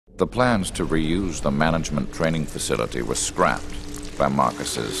The plans to reuse the management training facility were scrapped by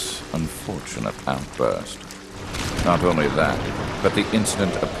Marcus's unfortunate outburst. Not only that, but the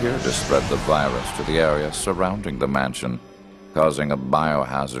incident appeared to spread the virus to the area surrounding the mansion, causing a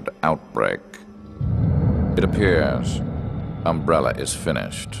biohazard outbreak. It appears Umbrella is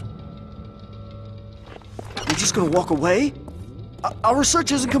finished. You're just gonna walk away? Our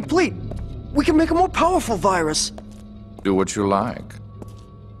research isn't complete. We can make a more powerful virus. Do what you like.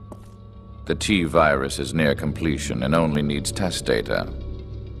 The T-virus is near completion and only needs test data.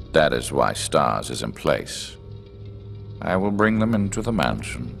 That is why STARS is in place. I will bring them into the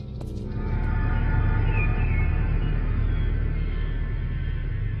mansion.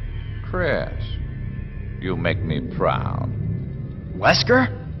 Chris, you make me proud. Wesker?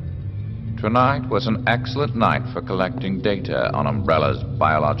 Tonight was an excellent night for collecting data on Umbrella's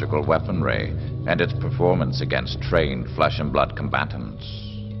biological weaponry and its performance against trained flesh and blood combatants.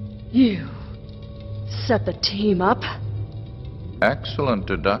 You set the team up? Excellent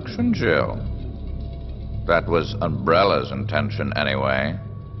deduction, Jill. That was Umbrella's intention anyway.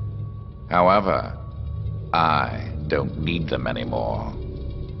 However, I don't need them anymore.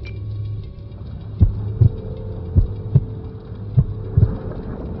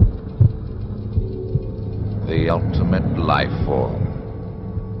 The ultimate life form.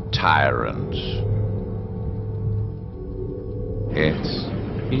 Tyrants.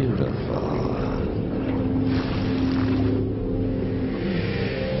 It's beautiful.